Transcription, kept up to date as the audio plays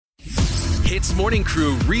HITZ Morning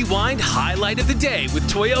Crew Rewind Highlight of the Day with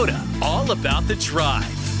Toyota. All about the drive.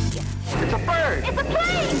 It's a bird. It's a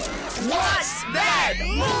plane. What's that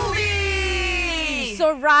movie?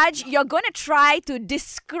 So Raj, you're going to try to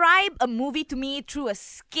describe a movie to me through a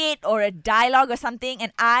skit or a dialogue or something,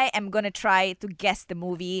 and I am going to try to guess the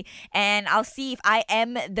movie, and I'll see if I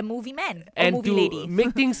am the movie man or And movie to lady.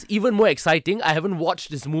 make things even more exciting, I haven't watched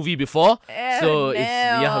this movie before. No.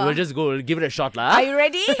 We'll just go give it a shot. Are you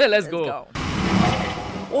ready? Let's go.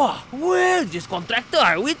 Wow, where's this contractor?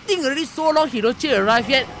 I'm waiting already so long, he don't arrive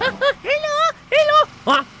yet. Hello.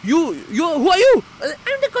 Huh? You, who are you?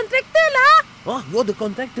 I'm the contractor lah. Oh, you're the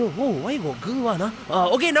contractor. Oh, why you got girl one?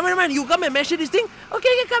 Okay, never mind. You come and measure this thing. Okay,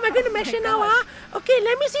 come. I'm going to measure now. Okay,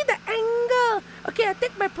 let me see the angle. Okay, I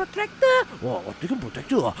take my protractor. Wow, taking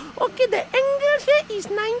protractor. Okay, the angle here is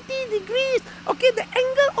 90 degrees. Okay, the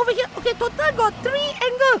angle over here. Okay, total got 3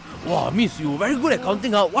 angle. Wow, miss, you very good at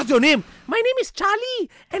counting out. What's your name? My name is Charlie,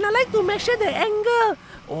 and I like to measure the angle.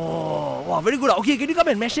 Oh, wow, very good. Okay, can you come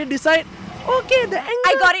and measure this side? Okay, the angle.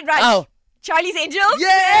 I got it, Raj. Oh. Charlie's Angels?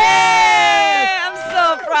 Yay! I'm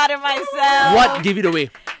so proud of myself. What gave it away?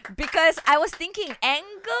 Because I was thinking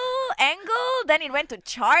angle, then it went to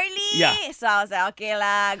Charlie. Yeah. So I was like, okay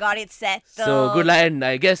lah, got it settled. So good lah, and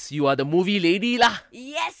I guess you are the movie lady lah.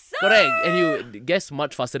 Yes, sir. Correct, and you guess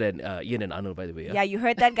much faster than Ian and Arnold, by the way. Yeah, you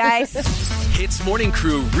heard that, guys. HITZ Morning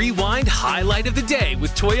Crew Rewind Highlight of the Day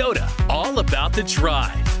with Toyota. All about the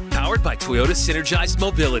drive. Powered by Toyota Synergized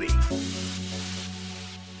Mobility.